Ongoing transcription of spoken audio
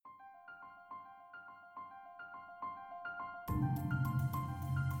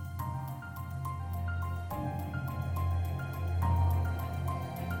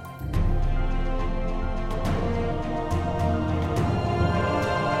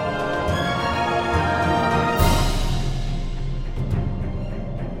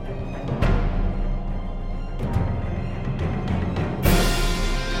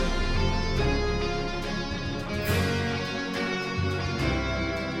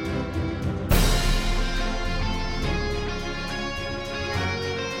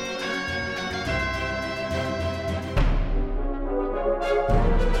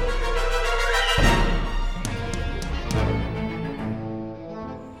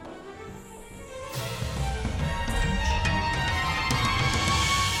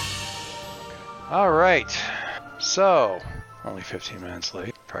All right. So, only 15 minutes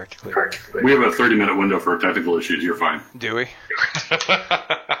late, practically. We have a 30-minute window for technical issues. You're fine. Do we? My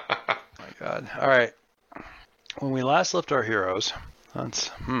God. All right. When we last left our heroes,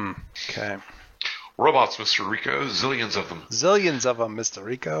 okay. Robots, Mr. Rico, zillions of them. Zillions of them, Mr.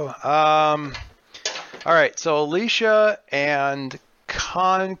 Rico. All right. So Alicia and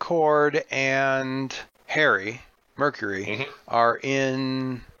Concord and Mercury, are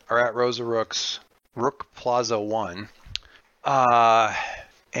at Rosa Rook's Rook Plaza 1.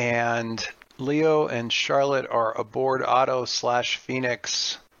 And Leo and Charlotte are aboard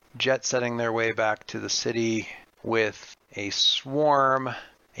Otto/Phoenix, jet setting their way back to the city with a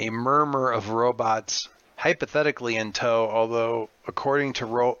murmur of robots, hypothetically in tow, although according to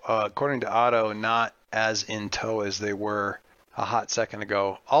Otto, not as in tow as they were a hot second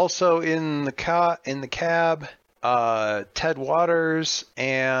ago. Also in the cab, Ted Waters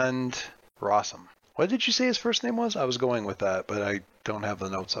and Rossum. What did you say his first name was? I was going with that, but I don't have the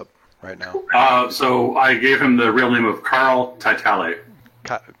notes up right now. So I gave him the real name of Carl Titale.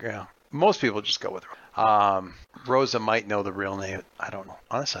 Yeah, most people just go with Rosa might know the real name. I don't know.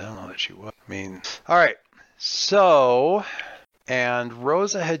 Honestly, I don't know that she would. I mean, all right. So, and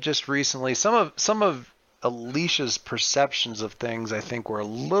Rosa had just recently, some of Alicia's perceptions of things, I think, were a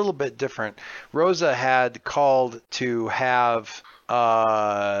little bit different. Rosa had called to have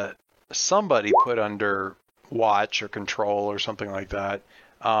somebody put under watch or control or something like that,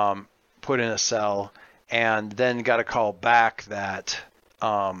 put in a cell, and then got a call back that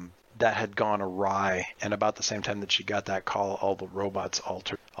that had gone awry. And about the same time that she got that call, all the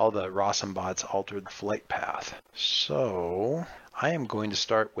Rossum bots altered the flight path. So I am going to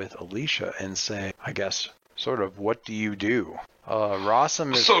start with Alicia and say, I guess, sort of, what do you do?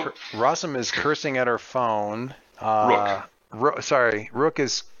 Rossum is cursing at her phone. Rook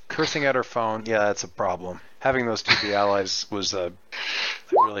is cursing at her phone. Yeah, that's a problem. Having those two be allies was I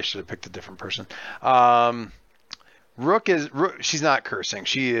really should have picked a different person. Rook, she's not cursing.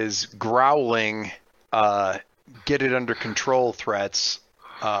 She is growling, get it under control threats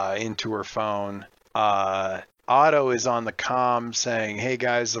into her phone. Otto is on the comm saying, hey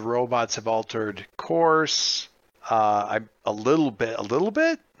guys, the robots have altered course. A little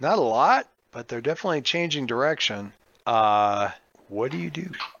bit, not a lot, but they're definitely changing direction. What do you do?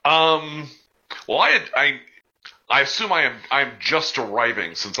 Well, I assume I'm just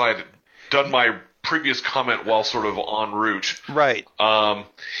arriving, since I had done my previous comment while sort of en route. Right.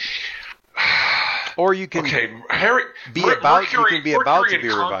 Or you can be about to be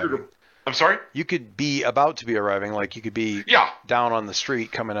arriving. I'm sorry? You could be about to be arriving, like you could be down on the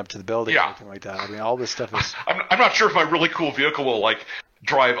street coming up to the building or anything like that. I mean, all this stuff is... I'm not sure if my really cool vehicle will, like,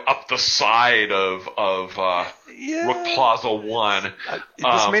 drive up the side of Rook Plaza 1.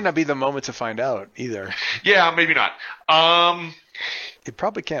 This may not be the moment to find out, either. Yeah, maybe not. It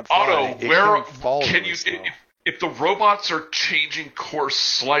probably can't fly. Otto, if the robots are changing course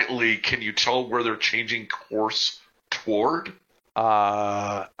slightly, can you tell where they're changing course toward?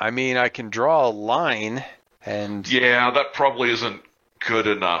 I mean, I can draw a line, and yeah, that probably isn't good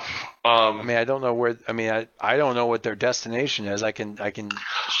enough. I mean, I don't know where. I mean, I don't know what their destination is. I can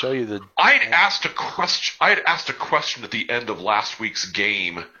show you the. I had asked a question at the end of last week's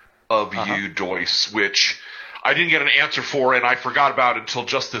game of you, Doyce, which I didn't get an answer for, and I forgot about it until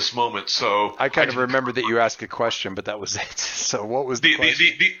just this moment. So I kind of remember that you asked a question, but that was it. So what was the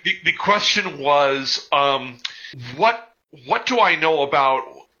question? The question was, what do I know about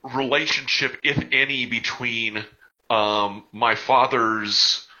relationship, if any, between my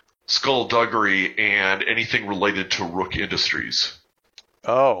father's skullduggery and anything related to Rook Industries?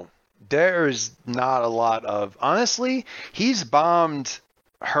 Oh, there's not a lot of... Honestly, he's bombed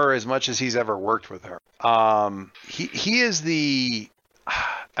her as much as he's ever worked with her. He is the...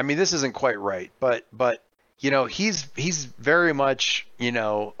 I mean, this isn't quite right, but you know, he's very much, you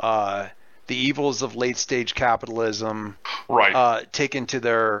know, the evils of late-stage capitalism, right? Taken to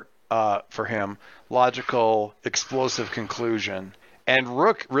their, for him, logical, explosive conclusion. And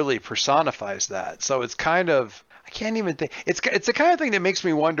Rook really personifies that. So it's kind of, I can't even think. It's the kind of thing that makes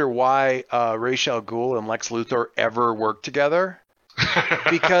me wonder why Ra's al Ghul and Lex Luthor ever worked together.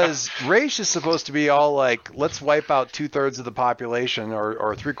 Because Ra's is supposed to be all like, let's wipe out 2/3 of the population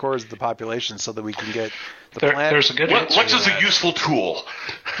or 3/4 of the population so that we can get the planet. There's a good answer. Lex is a useful tool.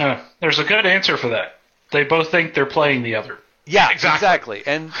 There's a good answer for that. They both think they're playing the other. Yeah, exactly.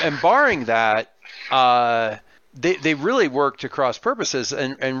 And barring that, they really work to cross purposes.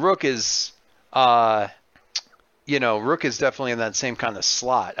 And Rook is, Rook is definitely in that same kind of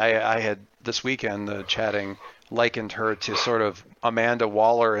slot. I had this weekend chatting likened her to sort of Amanda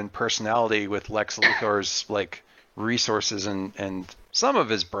Waller in personality with Lex Luthor's like resources and some of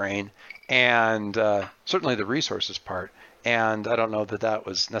his brain, and certainly the resources part. And I don't know that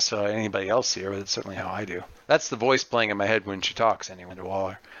was necessarily anybody else here, but it's certainly how I do. That's the voice playing in my head when she talks, anyway, to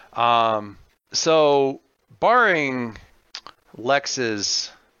Waller. So barring Lex's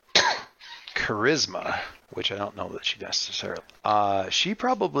charisma, which I don't know that she necessarily, she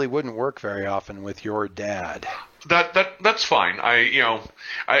probably wouldn't work very often with your dad. That's fine.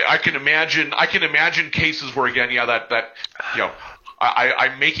 I can imagine cases where, again,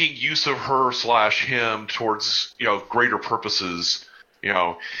 I'm making use of her / him towards greater purposes.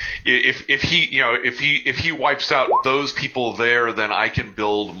 If he wipes out those people there, then I can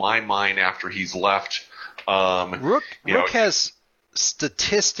build my mine after he's left. Rook has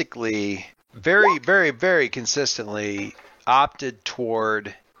statistically very, very, very consistently opted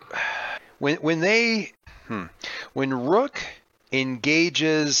toward when Rook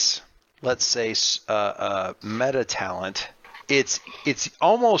engages, let's say, meta talent. It's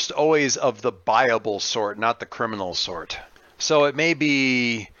almost always of the buyable sort, not the criminal sort. So it may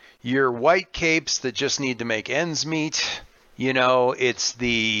be your white capes that just need to make ends meet. It's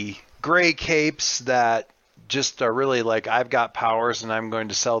the gray capes that just are really like, I've got powers and I'm going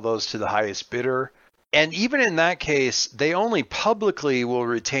to sell those to the highest bidder. And even in that case, they only publicly will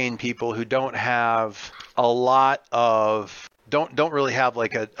retain people who don't have a lot of, don't really have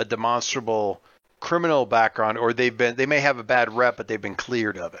like a demonstrable criminal background, or they may have a bad rep, but they've been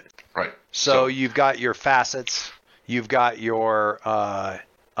cleared of it. Right. So you've got your facets, you've got your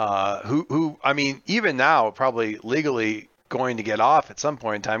who I mean, even now probably legally going to get off at some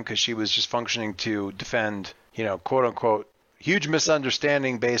point in time because she was just functioning to defend, quote unquote, huge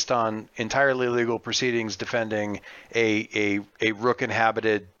misunderstanding based on entirely legal proceedings defending a Rook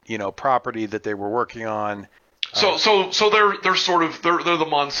inhabited, property that they were working on. So they're sort of they're the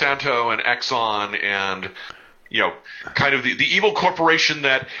Monsanto and Exxon and kind of the evil corporation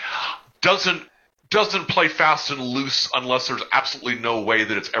that doesn't play fast and loose unless there's absolutely no way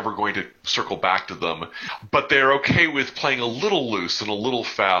that it's ever going to circle back to them, but they're okay with playing a little loose and a little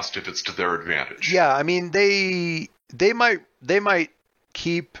fast if it's to their advantage. Yeah, I mean they might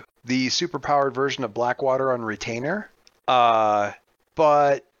keep the superpowered version of Blackwater on retainer,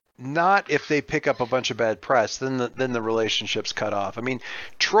 but not if they pick up a bunch of bad press. Then the relationship's cut off. I mean,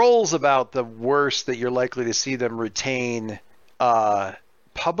 Troll's about the worst that you're likely to see them retain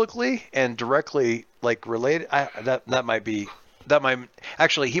publicly and directly like related. That might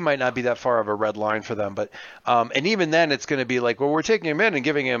actually, he might not be that far of a red line for them, but and even then it's going to be like, well, we're taking him in and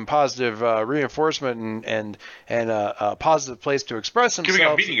giving him positive reinforcement and a positive place to express himself,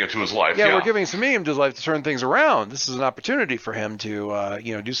 giving him meaning into his life. Yeah, we're giving some meaning to his life to turn things around. This is an opportunity for him to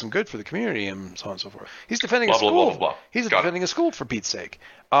do some good for the community and so on and so forth. He's defending a school. Blah, blah, blah. He's defending a school, for Pete's sake.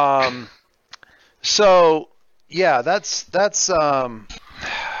 So yeah, that's okay.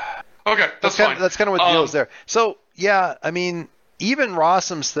 That's fine. That's kind of what the deal is there. So yeah, I mean, even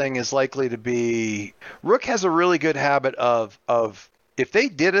Rossum's thing is likely to be, Rook has a really good habit of if they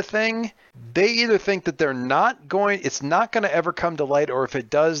did a thing, they either think that it's not going to ever come to light, or if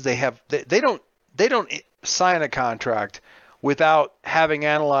it does, they don't sign a contract without having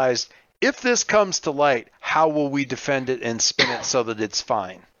analyzed, if this comes to light, how will we defend it and spin it so that it's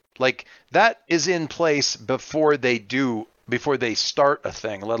fine? Like, that is in place before they start a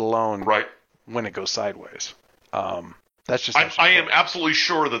thing, let alone when it goes sideways. That's just. I am absolutely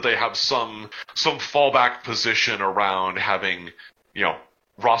sure that they have some fallback position around having,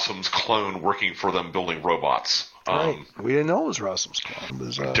 Rossum's clone working for them building robots. Right. We didn't know it was Rossum's clone.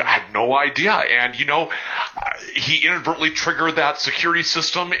 I had no idea, and he inadvertently triggered that security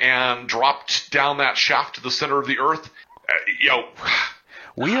system and dropped down that shaft to the center of the Earth.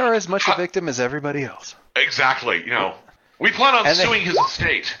 We are as much a victim as everybody else. Exactly. We plan on suing his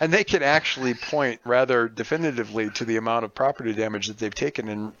estate. And they can actually point rather definitively to the amount of property damage that they've taken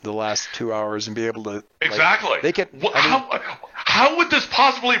in the last 2 hours and be able to... Exactly. They can. How would this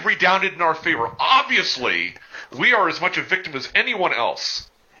possibly have redounded in our favor? Obviously, we are as much a victim as anyone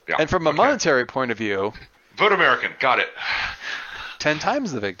else. Yeah. And from a monetary point of view... Vote American. Got it. 10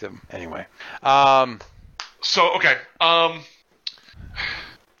 times the victim. Anyway. Okay. I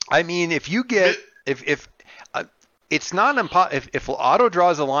mean, if you get... It's not impossible. If Otto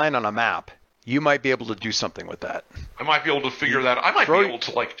draws a line on a map, you might be able to do something with that. I might be able to figure that. I might be able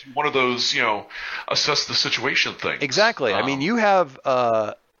to do one of those, assess the situation things. Exactly. I mean, you have,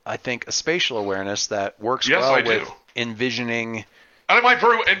 I think, a spatial awareness that works well with envisioning. And I might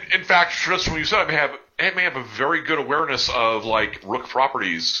in fact, just when you said, I may have have a very good awareness of like Rook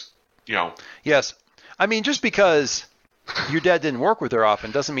properties. You know. Yes. I mean, just because your dad didn't work with her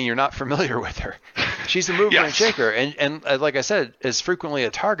often doesn't mean you're not familiar with her. She's a mover and shaker, and like I said, as frequently a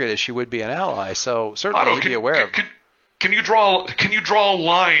target as she would be an ally. So certainly you'd be aware of. Can you draw a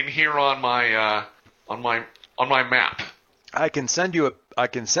line here on my map? I can send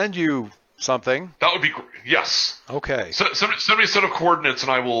you something. That would be great. Yes. Okay. So, send me a set of coordinates,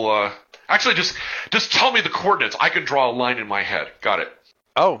 and I will. Actually, just tell me the coordinates. I can draw a line in my head. Got it.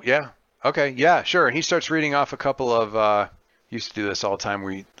 Oh yeah. Okay. Yeah. Sure. And he starts reading off a couple of. Used to do this all the time.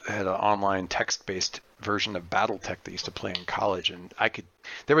 We had an online text-based version of BattleTech that used to play in college, and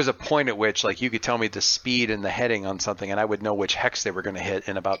there was a point at which like you could tell me the speed and the heading on something, and I would know which hex they were going to hit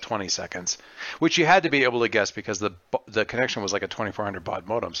in about 20 seconds, which you had to be able to guess because the connection was like a 2400 baud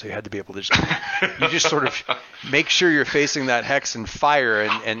modem, so you had to be able to just sort of make sure you're facing that hex and fire,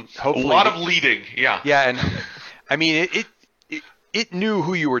 and hopefully a lot of leading, yeah. Yeah, and I mean it knew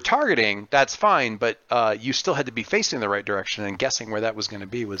who you were targeting, that's fine, but you still had to be facing the right direction, and guessing where that was going to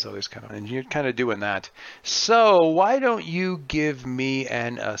be was always and you're kind of doing that. So why don't you give me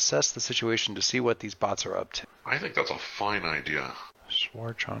and assess the situation to see what these bots are up to? I think that's a fine idea.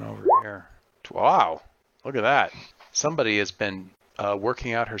 Swartron over here. Wow, look at that. Somebody has been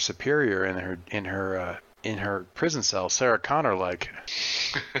working out her superior in her prison cell, Sarah Connor, like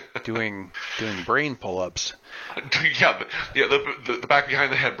doing brain pull-ups. Yeah, the back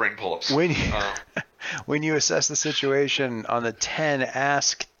behind the head brain pull-ups. When you assess the situation on the 10,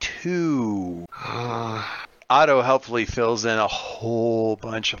 ask 2. Otto helpfully fills in a whole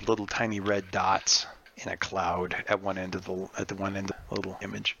bunch of little tiny red dots in a cloud at one end of the little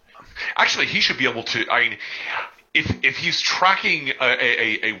image. Actually, he should be able to. I mean, if he's tracking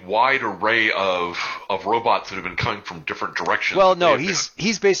a wide array of robots that have been coming from different directions. Well, no,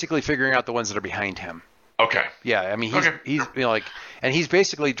 he's basically figuring out the ones that are behind him. Okay. Yeah, I mean he's and he's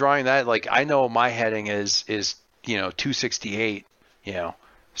basically drawing that, like, I know my heading is 268,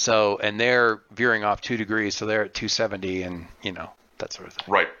 so, and they're veering off 2 degrees, so they're at 270, and that sort of thing.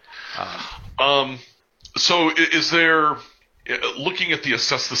 Right. So is there, looking at the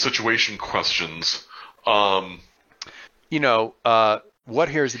assess the situation questions, what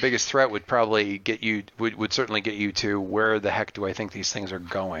here is the biggest threat would probably get you would certainly get you to where the heck do I think these things are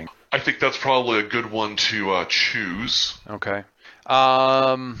going. I think that's probably a good one to choose. Okay. Okay,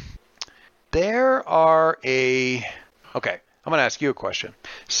 I'm going to ask you a question.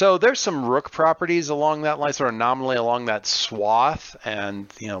 So there's some Rook properties along that line, sort of nominally along that swath,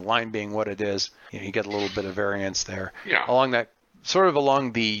 and line being what it is, you get a little bit of variance there. Yeah. Along that, sort of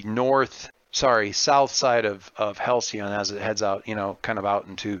along the south side of Halcyon as it heads out, kind of out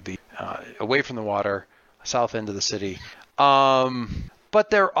into the away from the water, south end of the city. But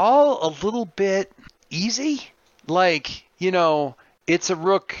they're all a little bit easy. Like, it's a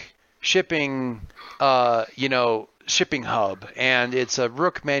Rook shipping, shipping hub, and it's a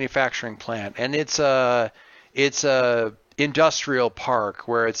Rook manufacturing plant, and it's a industrial park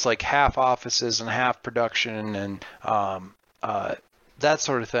where it's like half offices and half production and that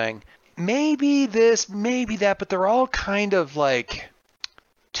sort of thing. Maybe this, maybe that, but they're all kind of like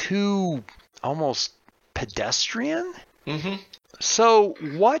too almost pedestrian. Mm-hmm. So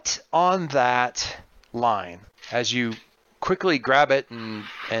what on that line, as you quickly grab it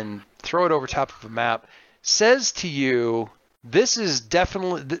and throw it over top of a map, says to you, this is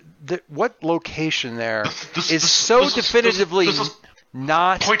definitely what location there is so definitively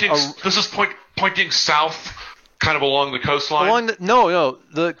not pointing. This is pointing south, kind of along the coastline. No,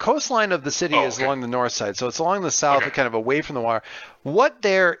 the coastline of the city is along the north side, so it's along the south, kind of away from the water. What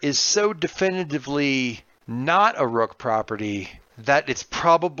there is so definitively not a Rook property that it's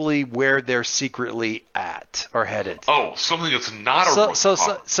probably where they're secretly at or headed. Oh, something that's not a Rook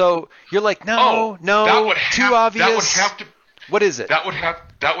property. So you're like, no, too obvious. That would have to. What is it? That would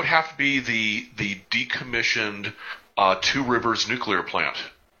have to be the decommissioned Two Rivers nuclear plant.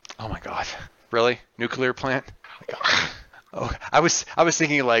 Oh my God! Really? Nuclear plant? Oh, I was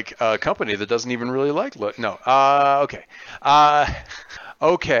thinking like a company that doesn't even really like no. Okay.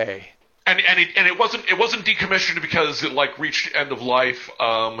 Okay. And it wasn't decommissioned because it reached end of life.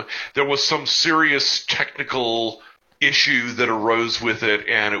 There was some serious technical issue that arose with it,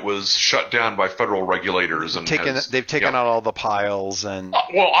 and it was shut down by federal regulators. And they've taken out all the piles and.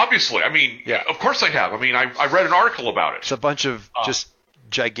 Well, obviously, of course they have. I read an article about it. It's a bunch of just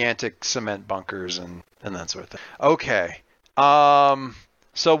gigantic cement bunkers and that sort of thing. Okay.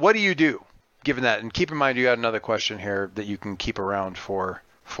 So what do you do given that? And keep in mind, you got another question here that you can keep around for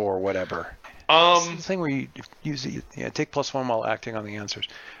whatever. It's the thing where you use it. Yeah, take +1 while acting on the answers.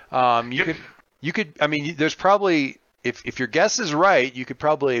 You could, I mean, there's probably, if your guess is right, you could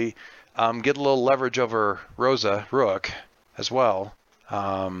probably get a little leverage over Rosa Rook as well.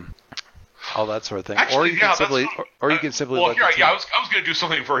 All that sort of thing. Actually, or you can simply, or you can simply. Well, look here, at I was going to do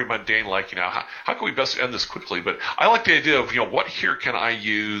something very mundane, like how can we best end this quickly? But I like the idea of what here can I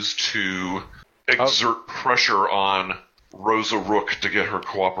use to exert pressure on Rosa Rook to get her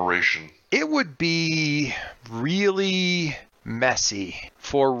cooperation. It would be really messy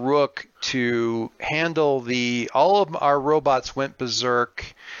for Rook to handle all of our robots went berserk.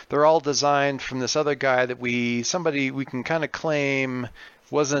 They're all designed from this other guy that we can kind of claim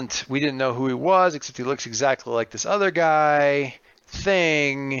we didn't know who he was, except he looks exactly like this other guy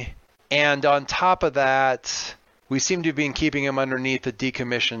thing. And on top of that, we seem to have been keeping him underneath a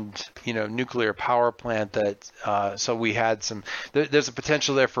decommissioned, nuclear power plant so we had there's a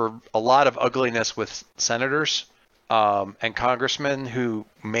potential there for a lot of ugliness with senators and congressmen who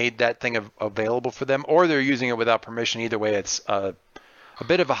made that thing available for them, or they're using it without permission. Either way, it's a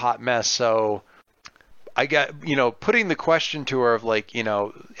bit of a hot mess. So I got, putting the question to her of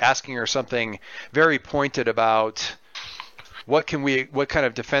asking her something very pointed about what kind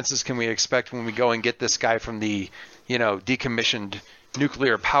of defenses can we expect when we go and get this guy from the, decommissioned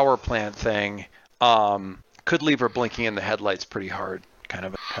nuclear power plant thing, could leave her blinking in the headlights pretty hard, kind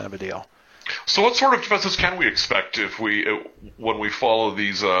of a deal. So what sort of defenses can we expect when we follow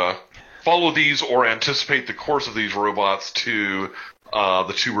these or anticipate the course of these robots to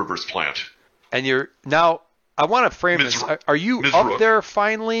the Two Rivers plant? And I want to frame this. Are you up Rook there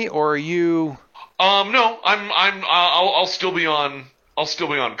finally, or are you? No, I'll still be on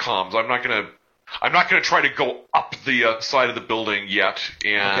comms. I'm not gonna try to go up the side of the building yet.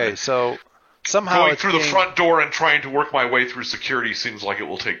 And okay, so somehow going through the front door and trying to work my way through security seems like it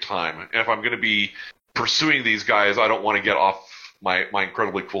will take time. And if I'm going to be pursuing these guys, I don't want to get off my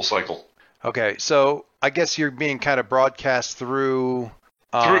incredibly cool cycle. Okay, so I guess you're being kind of broadcast through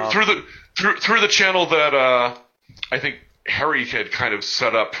through the channel that I think Harry had kind of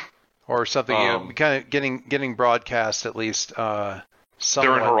set up, or something. Kind of getting broadcast at least. Somewhat.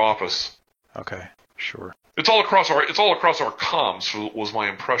 They're in her office. Okay, sure. It's all across our comms. Was my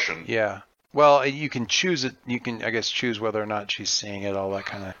impression. Yeah. Well, you can choose it. You can, I guess, choose whether or not she's seeing it. All that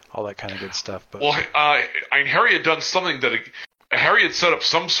kind of good stuff. But Harry had done something Harry had set up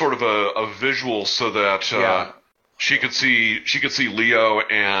some sort of a visual so that she could see Leo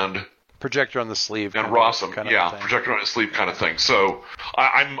and projector on the sleeve and Rossum, projector on his sleeve kind of thing. So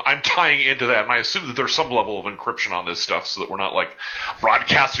I'm tying into that, and I assume that there's some level of encryption on this stuff, so that we're not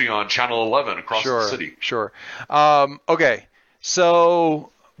broadcasting on channel 11 across the city. Sure. Okay. So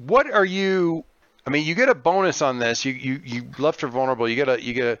what are you? I mean, you get a bonus on this. You left her vulnerable. You get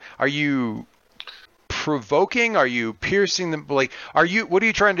a. Are you provoking? Are you piercing them? What are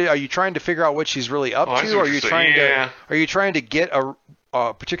you trying to? Are you trying to figure out what she's really up to? Are you trying to get a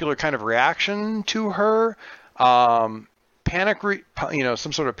particular kind of reaction to her? Panic,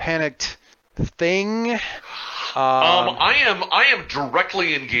 some sort of panicked thing. I am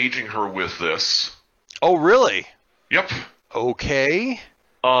directly engaging her with this. Oh, really? Yep. Okay.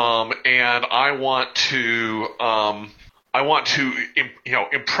 And I want to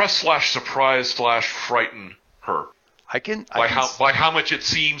impress / surprise / frighten her. By how much it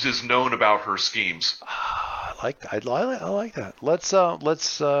seems is known about her schemes. I like that. Let's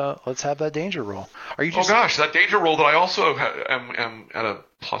have that danger roll. Are you just? Oh gosh, that danger roll that I also am at a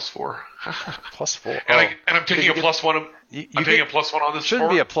 +4. +4. And I'm taking a +1. I'm taking a +1 on this. Shouldn't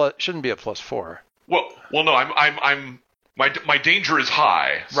be a +4. Well, no. I'm my danger is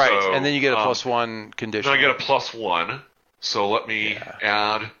high. Right, so, and then you get a +1 condition. Then I get a +1. So let me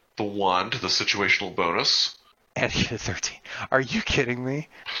add the 1 to the situational bonus. And you get a 13. Are you kidding me?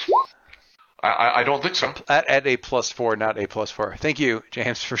 I don't think so. At a +4, not a +4. Thank you,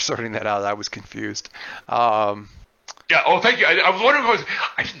 James, for sorting that out. I was confused. Yeah. Oh, thank you. I was wondering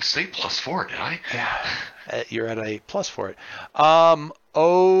I didn't say +4, did I? Yeah. You're at a plus for it.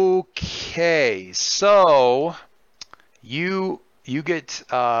 Okay. So you get.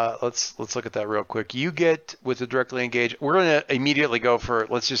 Let's look at that real quick. You get with the directly engaged. We're gonna immediately go for.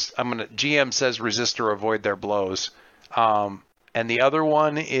 GM says resist or avoid their blows. And the other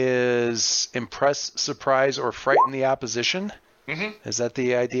one is impress, surprise, or frighten the opposition. Mm-hmm. Is that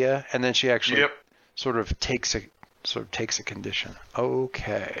the idea? And then she actually sort of takes a condition.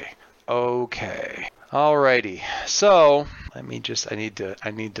 Okay. Alrighty. So I need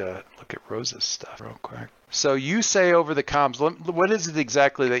to look at Rosa's stuff real quick. So you say over the comms. What is it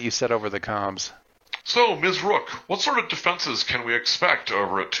exactly that you said over the comms? So, Ms. Rook, what sort of defenses can we expect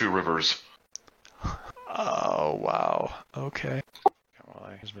over at Two Rivers? Oh, wow. Okay.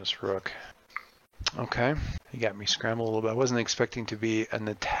 Here's Miss Rook. Okay. You got me scrambled a little bit. I wasn't expecting to be an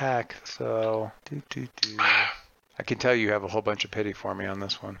attack, so... I can tell you have a whole bunch of pity for me on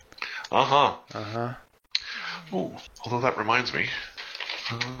this one. Uh-huh. Uh-huh. Ooh, although that reminds me.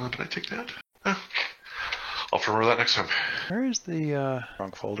 Did I take that? I'll remember that next time. Where is the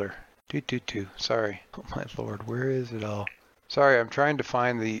wrong folder? Sorry. Oh my lord, where is it all? Sorry, I'm trying to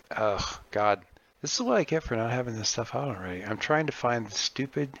find the God. This is what I get for not having this stuff out already. I'm trying to find the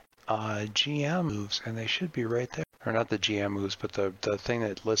stupid GM moves, and they should be right there. Or not the GM moves, but the thing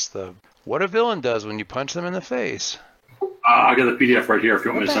that lists the what a villain does when you punch them in the face. I got the PDF right here if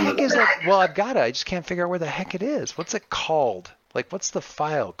you want me to What the send heck it. is that? Well, I've got it. I just can't figure out where the heck it is. What's it called? Like, what's the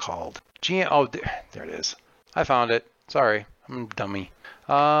file called? GM. Oh, there it is. I found it. Sorry, I'm a dummy.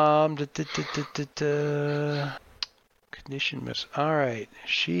 Condition miss. All right,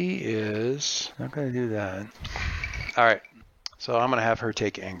 she is not going to do that. All right, so I'm going to have her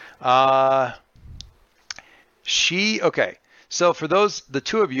take anger. Okay. So for the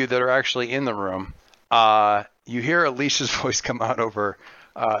two of you that are actually in the room, you hear Alicia's voice come out over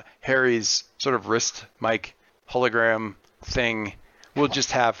Harry's sort of wrist mic hologram thing. We'll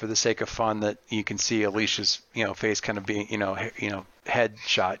just have, for the sake of fun, that you can see Alicia's face kind of being head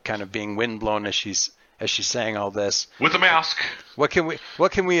shot kind of being windblown as she's saying all this with a mask. What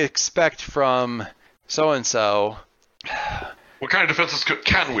can we expect from so and so? What kind of defenses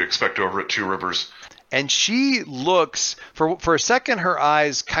can we expect over at Two Rivers? And she looks, for a second, her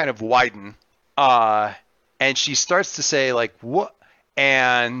eyes kind of widen, and she starts to say, like, what?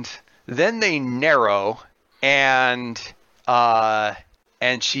 And then they narrow, and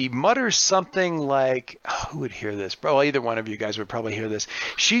she mutters something like, who would hear this? Well, either one of you guys would probably hear this.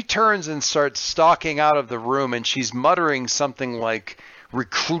 She turns and starts stalking out of the room, and she's muttering something like,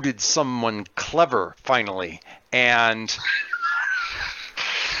 recruited someone clever, finally.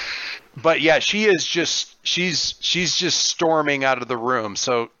 But yeah, she's just storming out of the room.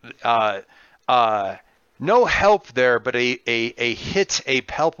 So no help there, but a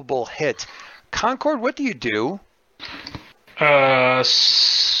palpable hit. Concord, what do you do? So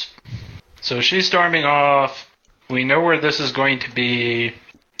she's storming off. We know where this is going to be.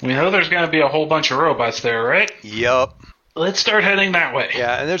 We know there's going to be a whole bunch of robots there, right? Yep. Let's start heading that way.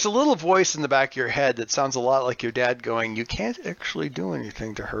 Yeah, and there's a little voice in the back of your head that sounds a lot like your dad going, you can't actually do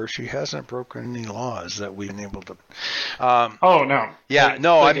anything to her. She hasn't broken any laws that we've been able to... oh, no. Yeah,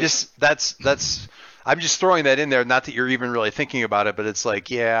 no, I'm just throwing that in there. Not that you're even really thinking about it, but it's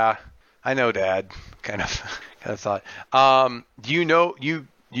like, yeah, I know, Dad, kind of thought. Do you know,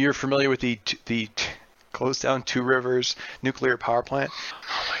 you're familiar with the closed down Two Rivers nuclear power plant?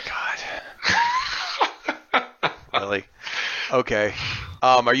 Oh, my God. Really? Okay.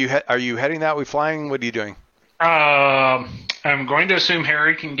 Are you heading that way, flying? What are you doing? I'm going to assume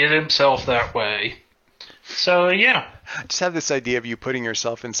Harry can get himself that way. So, yeah. I just have this idea of you putting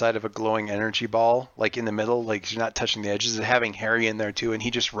yourself inside of a glowing energy ball, like in the middle, like you're not touching the edges, and having Harry in there too, and he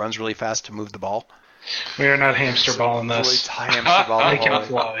just runs really fast to move the ball. We are not hamster balling this. Hamster ball. I can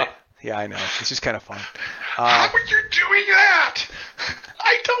fly. Yeah, I know. It's just kind of fun. How are you doing that?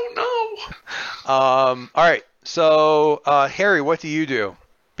 I don't know. All right. So, Harry, what do you do?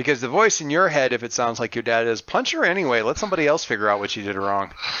 Because the voice in your head, if it sounds like your dad, is punch her anyway. Let somebody else figure out what you did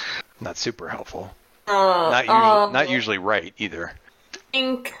wrong. Not super helpful. Not usually right either. I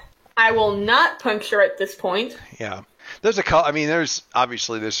think I will not punch her at this point. Yeah. There's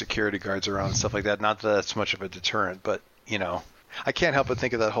obviously there's security guards around and stuff like that. Not that that's much of a deterrent, but I can't help but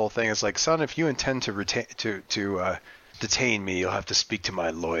think of that whole thing. It's like, son, if you intend to detain me, you'll have to speak to my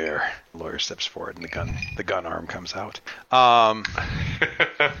lawyer. The lawyer steps forward, and the gun arm comes out. I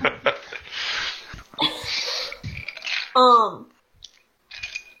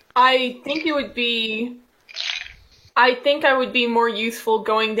think I would be more useful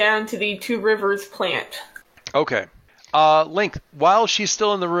going down to the Two Rivers plant. Okay. Link, while she's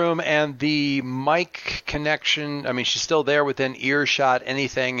still in the room and the mic connection, she's still there within earshot,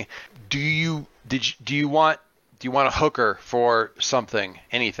 anything, do you want to hook her for something,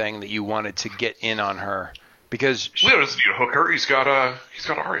 anything that you wanted to get in on her? Because Leo doesn't need to hook her. He's got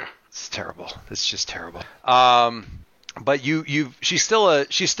Arya. It's terrible. It's just terrible. But she's still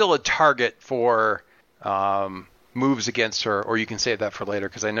a target for moves against her, or you can save that for later,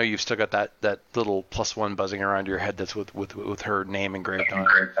 because I know you've still got that little +1 buzzing around your head that's with her name engraved on it.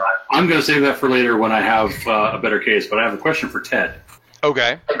 I'm going to save that for later when I have a better case, but I have a question for Ted.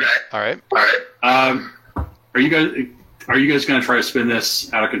 Okay. All right. Are you guys going to try to spin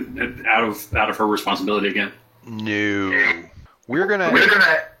this out of her responsibility again? No. We're gonna.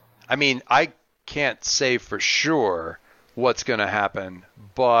 I can't say for sure what's going to happen,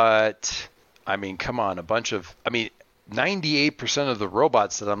 but I mean, come on, 98% of the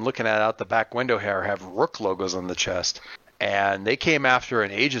robots that I'm looking at out the back window here have Rook logos on the chest, and they came after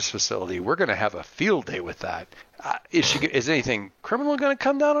an Aegis facility. We're going to have a field day with that. Is anything criminal going to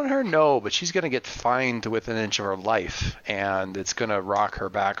come down on her? No, but she's going to get fined to within an inch of her life, and it's going to rock her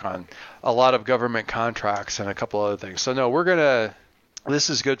back on a lot of government contracts and a couple other things. So no, this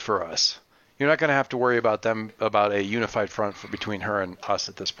is good for us. You're not going to have to worry about a unified front between her and us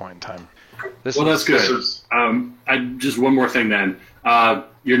at this point in time. That's good. Just one more thing then.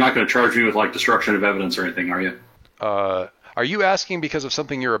 You're not going to charge me with like destruction of evidence or anything, are you? Are you asking because of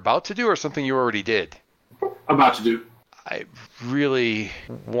something you're about to do or something you already did? About to do. I really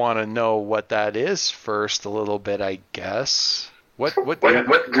want to know what that is first a little bit, I guess. What?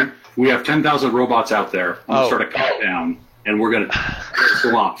 We have 10,000 robots out there. We'll start a countdown, and we're going to piss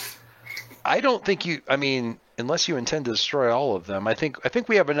them off. I don't think unless you intend to destroy all of them, I think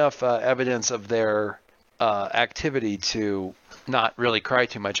we have enough evidence of their activity to not really cry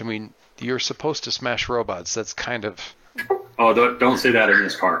too much. I mean, you're supposed to smash robots. That's kind of... Oh, don't say that in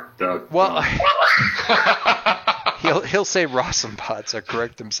this car. He'll say Rossum bots or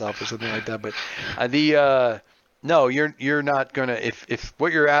correct himself or something like that. But no, you're not gonna. If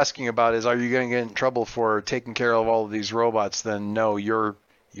what you're asking about is, are you going to get in trouble for taking care of all of these robots? Then no, you're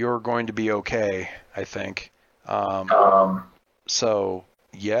going to be okay, I think. So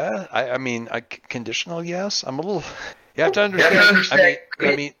yeah, I mean, conditional yes. I'm a little. You have to understand.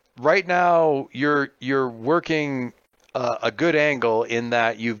 I mean, right now you're working a good angle in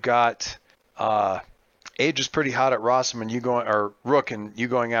that you've got Age is pretty hot at Rossum and Rook and you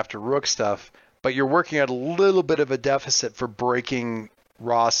going after Rook stuff, but you're working at a little bit of a deficit for breaking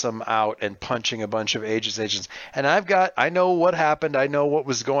Rossum out and punching a bunch of Aegis agents. And I know what happened. I know what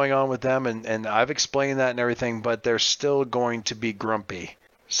was going on with them, and I've explained that and everything, but they're still going to be grumpy.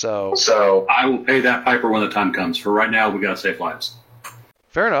 So I will pay that piper when the time comes. For right now, we got to save lives.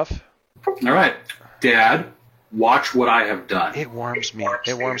 Fair enough. All right. Dad, watch what I have done. It warms me.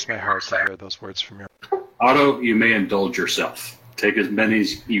 It warms my heart to hear those words from you. Otto, you may indulge yourself. Take as many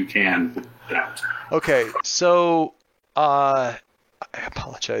as you can out. Okay, so I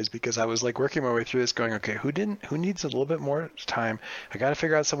apologize because I was like working my way through this going, okay, who needs a little bit more time? I got to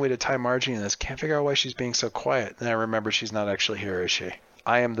figure out some way to tie Margie in this. Can't figure out why she's being so quiet. Then I remember she's not actually here, is she?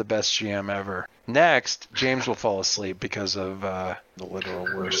 I am the best GM ever. Next, James will fall asleep because of the literal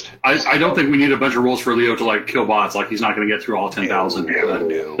worst. I don't think we need a bunch of rules for Leo to like kill bots. Like he's not going to get through all 10,000.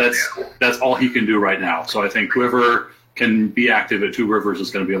 No. That's all he can do right now. So I think whoever can be active at Two Rivers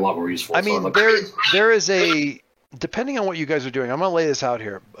is going to be a lot more useful. I mean, there is a, depending on what you guys are doing, I'm going to lay this out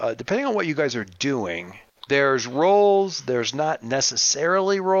here. Depending on what you guys are doing, there's roles, there's not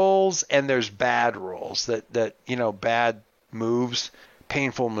necessarily roles, and there's bad roles that bad moves,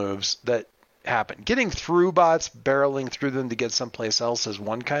 painful moves that happen. Getting through bots, barreling through them to get someplace else is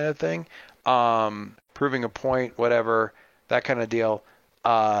one kind of thing. Proving a point, whatever, that kind of deal.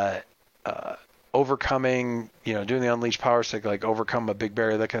 Overcoming, doing the unleashed power stick, like overcome a big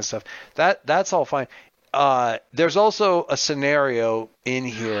barrier, that kind of stuff. That's all fine. There's also a scenario in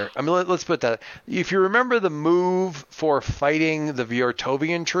here. I mean, let's put that. If you remember the move for fighting the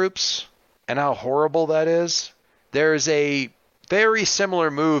Vyortovian troops and how horrible that is, there's a very similar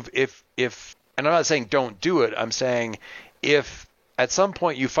move if and I'm not saying don't do it. I'm saying if at some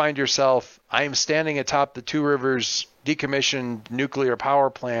point you find yourself, I am standing atop the Two Rivers decommissioned nuclear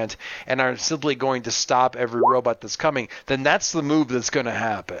power plant and I'm simply going to stop every robot that's coming, then that's the move that's going to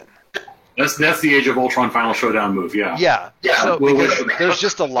happen. That's the Age of Ultron Final Showdown move, yeah. Yeah. So because there's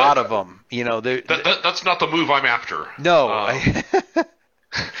just a lot of them, That's not the move I'm after. No.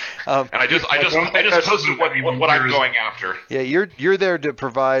 And I just posted what I'm going after. Yeah, you're there to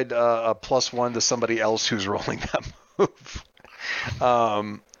provide a +1 to somebody else who's rolling that move.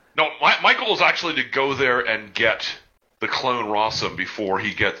 No, my goal is actually to go there and get the clone Rossum before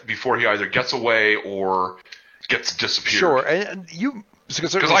he either gets away or gets disappeared. Sure, and you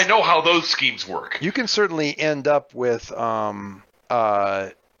because I know how those schemes work. You can certainly end up with fighting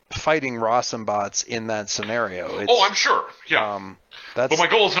Rossum bots in that scenario. I'm sure. Yeah. But my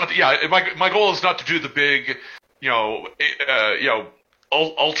goal is not. My goal is not to do the big,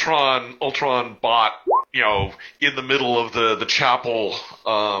 Ultron bot, in the middle of the chapel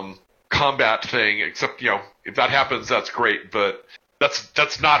combat thing. Except, if that happens, that's great. But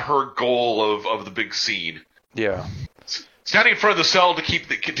that's not her goal of the big scene. Yeah. Standing in front of the cell to keep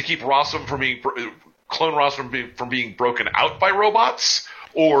Rossum clone Rossum from being broken out by robots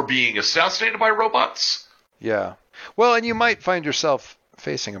or being assassinated by robots. Yeah. Well, and you might find yourself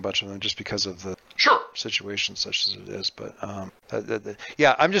facing a bunch of them just because of the... Sure. situation such as it is. But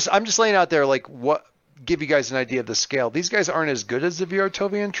yeah, I'm just laying out there like what give you guys an idea of the scale. These guys aren't as good as the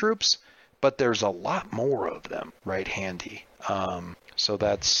Viertovian troops, but there's a lot more of them right handy. So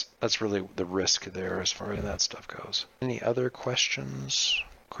that's really the risk there as far as that stuff goes. Any other questions,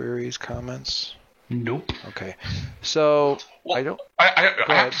 queries, comments? Nope. Okay. So Well, I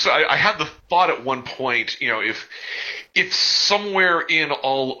have to say, I had the thought at one point, if somewhere in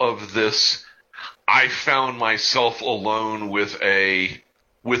all of this, I found myself alone with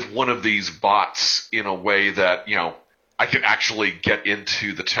one of these bots in a way that, I could actually get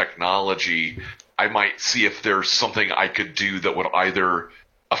into the technology, I might see if there's something I could do that would either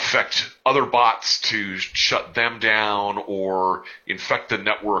affect other bots to shut them down or infect the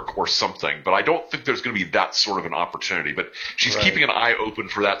network or something. But I don't think there's going to be that sort of an opportunity. But she's keeping an eye open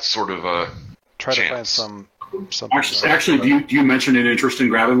for that sort of a try chance. to find something. Actually, do you mention an interest in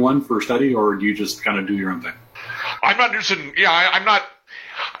grabbing one for study, or do you just kind of do your own thing? I'm not interested in, I'm not,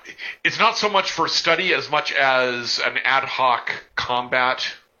 it's not so much for study as much as an ad hoc combat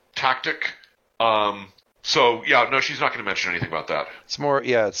tactic. So yeah, no, she's not going to mention anything about that. It's more,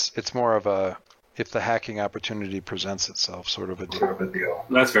 it's more of a if the hacking opportunity presents itself, sort of a deal.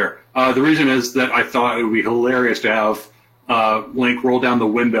 That's fair. The reason is that I thought it would be hilarious to have Link roll down the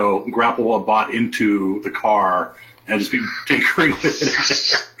window, grapple a bot into the car, and just be tinkering with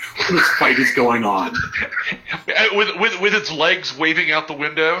it when this fight is going on. With its legs waving out the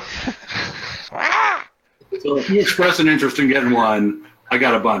window. So if you express an interest in getting one, I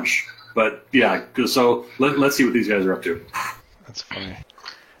got a bunch. But yeah, so let's see what these guys are up to. That's funny.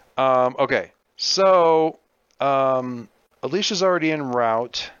 Okay, so Alicia's already en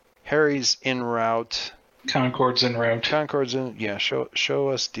route. Harry's en route. Concord's en route. Concord's in. Yeah, show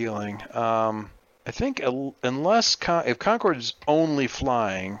us dealing. I think if Concord's only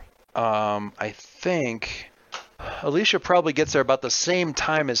flying, I think Alicia probably gets there about the same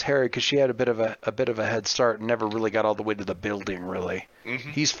time as Harry because she had a bit of a head start and never really got all the way to the building. Really,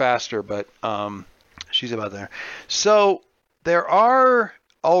 He's faster, but she's about there. So there are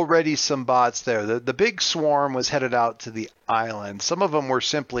already some bots there. The big swarm was headed out to the island. Some of them were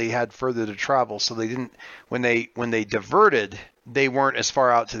simply had further to travel, so they didn't. When they diverted, they weren't as far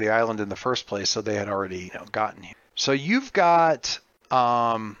out to the island in the first place, so they had already gotten here. So you've got.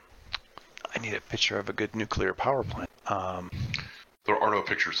 I need a picture of a good nuclear power plant. There are no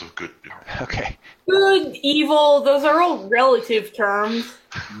pictures of good. Okay. Good, evil, those are all relative terms.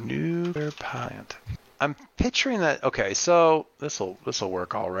 Nuclear plant. I'm picturing that. Okay, so this'll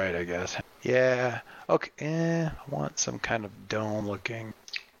work all right, I guess. Yeah. Okay. I want some kind of dome looking.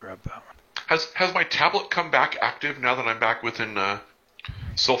 Grab that one. Has my tablet come back active now that I'm back within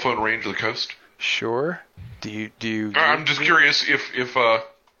cell phone range of the coast? Sure. Do you? I'm just curious if I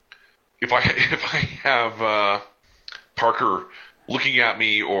have Parker looking at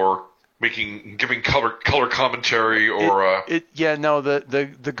me or giving color commentary or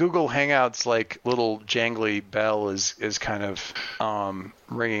the Google Hangouts like little jangly bell is kind of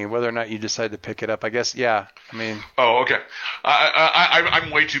ringing. Whether or not you decide to pick it up, I guess. Yeah, I mean. Oh, okay.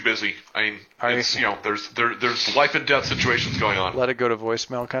 I'm way too busy. I mean, it's, there's life and death situations going on. Let it go to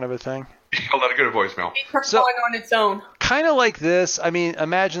voicemail, kind of a thing. I'll let it go to voicemail. It's going on its own. Kind of like this. I mean,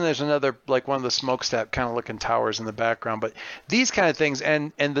 imagine there's another, like one of the smokestack kind of looking towers in the background, but these kind of things,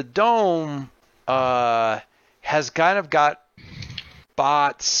 and the dome has kind of got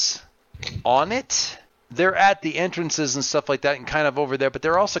bots on it. They're at the entrances and stuff like that, and kind of over there, but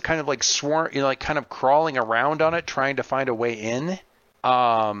they're also kind of like like kind of crawling around on it, trying to find a way in.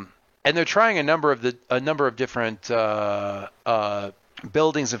 And they're trying a number of different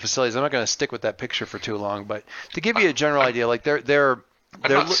buildings and facilities. I'm not going to stick with that picture for too long, but to give you a general idea, like they're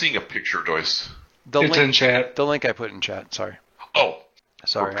I'm not seeing a picture, Joyce. It's in chat. The link I put in chat. Sorry. Oh.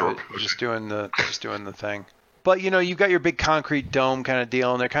 Sorry, I was just doing the thing. But you've got your big concrete dome kind of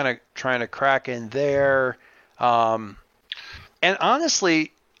deal, and they're kind of trying to crack in there. And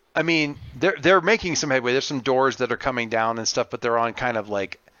honestly, I mean, they're making some headway. There's some doors that are coming down and stuff, but they're on kind of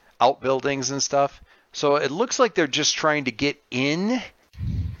like outbuildings and stuff. So it looks like they're just trying to get in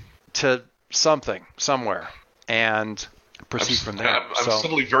to somewhere, and proceed from there. I'm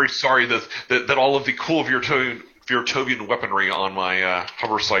suddenly very sorry that all of the cool Viertovian weaponry on my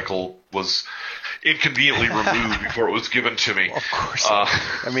hover cycle was inconveniently removed before it was given to me. Well, of course.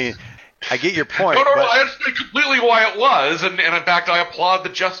 I mean, I get your point. No, I understand completely why it was, and in fact, I applaud the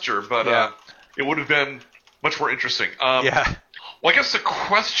gesture, but it would have been much more interesting. Yeah. Well, I guess the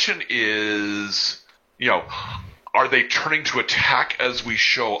question is, are they turning to attack as we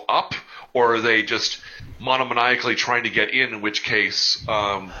show up, or are they just monomaniacally trying to get in which case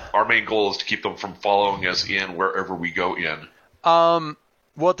our main goal is to keep them from following us in wherever we go in?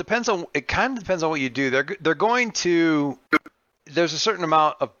 Well, it kind of depends on what you do. They're going to. There's a certain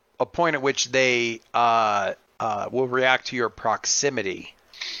amount of a point at which they will react to your proximity.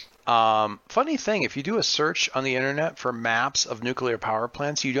 Funny thing, if you do a search on the internet for maps of nuclear power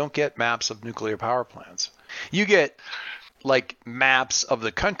plants, you don't get maps of nuclear power plants. You get like maps of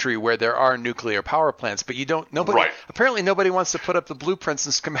the country where there are nuclear power plants, but you don't. Apparently, nobody wants to put up the blueprints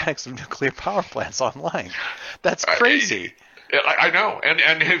and schematics of nuclear power plants online. That's crazy. I know,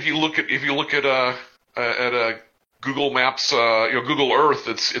 and if you look at Google Maps, Google Earth,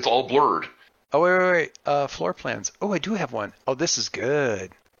 it's all blurred. Oh wait, floor plans. Oh, I do have one. Oh, this is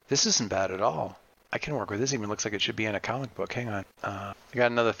good. This isn't bad at all. I can work with this. Even looks like it should be in a comic book. Hang on. I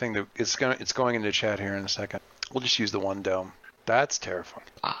got another thing that it's going into chat here in a second. We'll just use the one dome. That's terrifying.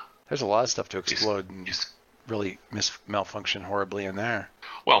 There's a lot of stuff to explode and really malfunction horribly in there.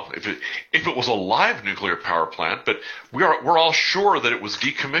 Well, if it was a live nuclear power plant, but we're all sure that it was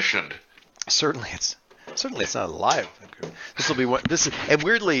decommissioned. Certainly it's not alive. This will be what this is, and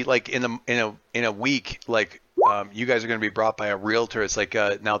weirdly, like in a week, like you guys are going to be brought by a realtor. It's like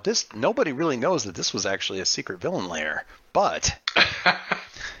now this nobody really knows that this was actually a secret villain lair, but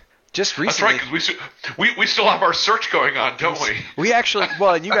just recently. That's right, because we still have our search going on, don't we? We actually,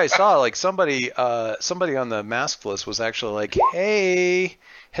 well, and you guys saw like somebody on the mask list was actually like, hey,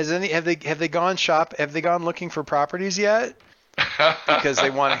 have they gone looking for properties yet? Because they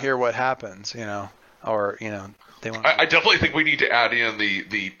want to hear what happens, or they want. I definitely think we need to add in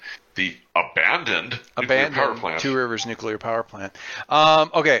the abandoned nuclear power plant. Two Rivers nuclear power plant.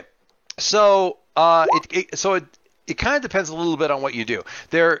 Okay, so it kind of depends a little bit on what you do.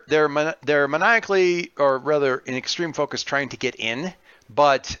 They're maniacally, or rather in extreme focus, trying to get in,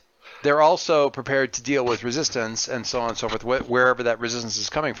 but they're also prepared to deal with resistance and so on and so forth, wherever that resistance is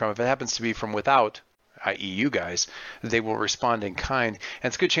coming from. If it happens to be from without, i.e. you guys, they will respond in kind. And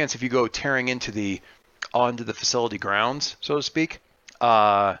it's a good chance if you go tearing onto the facility grounds, so to speak,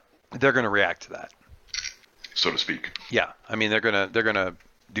 they're going to react to that. So to speak. Yeah, I mean they're gonna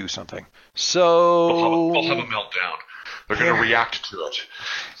do something. So they'll have a meltdown. They're going to react to it.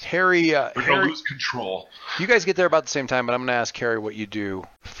 Harry, they're going to lose control. You guys get there about the same time, but I'm going to ask Harry what you do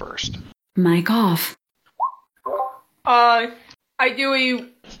first. Mic off. I do a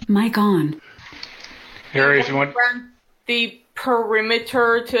mic on. Harry, if you want around the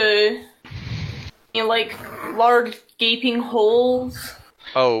perimeter to like large gaping holes.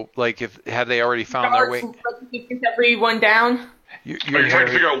 Oh, like have they already found their way? Keep everyone down. Are you trying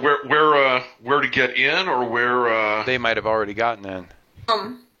to figure out where to get in, or where they might have already gotten in?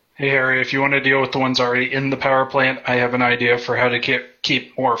 Hey Harry, if you want to deal with the ones already in the power plant, I have an idea for how to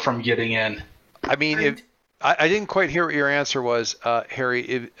keep more from getting in. I mean, I didn't quite hear what your answer was,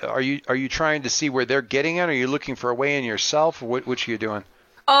 Harry. Are you trying to see where they're getting in? Or are you looking for a way in yourself? Or which are you doing?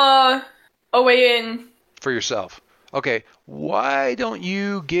 A way in. For yourself. Okay. Why don't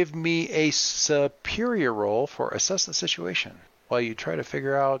you give me a superior roll for assess the situation while you try to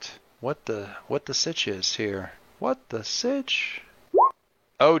figure out what the sitch is here? What the sitch?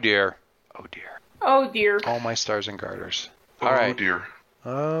 Oh dear. Oh dear. Oh dear. All my stars and garters. Oh All right. dear.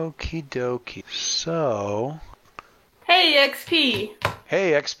 Okie dokie. So. Hey, XP.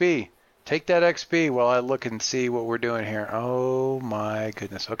 Hey, XP. Take that XP while I look and see what we're doing here. Oh my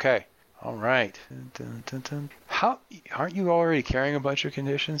goodness. Okay. All right. Dun, dun, dun. How aren't you already carrying a bunch of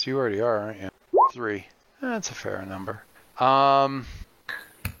conditions? You already are, aren't you? 3. That's a fair number.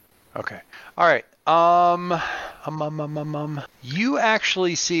 Okay. All right. You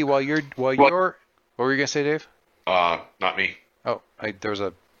actually see while you're. What were you gonna say, Dave? Not me. Oh, there was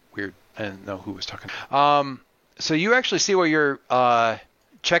a weird. I didn't know who was talking. So you actually see while you're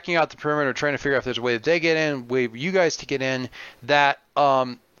checking out the perimeter, trying to figure out if there's a way that they get in, way for you guys to get in. That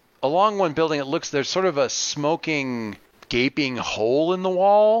along one building, there's sort of a smoking, gaping hole in the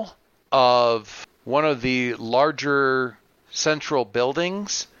wall of one of the larger central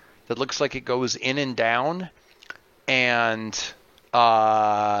buildings that looks like it goes in and down, and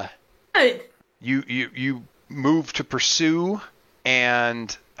you move to pursue.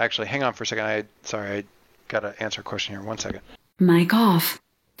 And actually, hang on for a second. I got to answer a question here. 1 second. Mic off.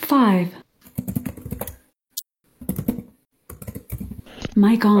 5.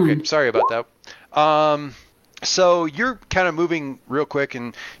 Mic on. Okay, sorry about that. So you're kind of moving real quick,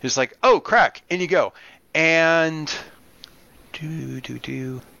 and just like, oh, crack, in you go. And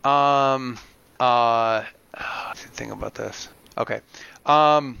think about this. Okay.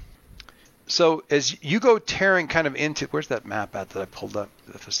 So as you go tearing kind of into, where's that map at that I pulled up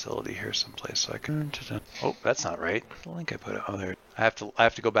the facility here someplace so I can. Oh, that's not right. The link I put it. Oh, there. I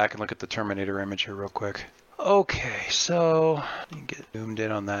have to go back and look at the Terminator image here real quick. Okay, so you can get zoomed in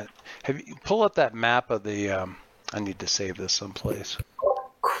on that. Have you pull up that map of the? I need to save this someplace.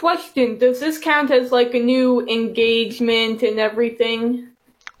 Question: does this count as like a new engagement and everything?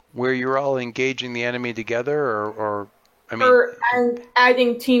 Where you're all engaging the enemy together, or I mean, and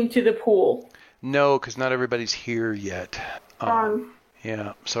adding team to the pool? No, because not everybody's here yet.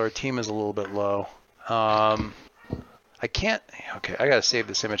 Yeah, so our team is a little bit low. I can't. Okay, I gotta save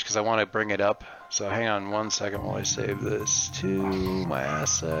this image because I want to bring it up. So hang on 1 second while I save this to my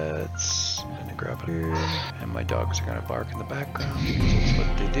assets. I'm gonna grab it here, and my dogs are gonna bark in the background. That's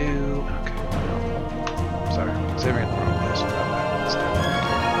what they do. Okay, no. Sorry, saving it in the wrong place. Man,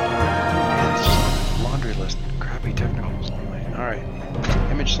 it's just a laundry list. Crappy technicals only. All right,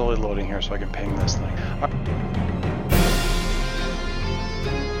 image slowly loading here so I can ping this thing.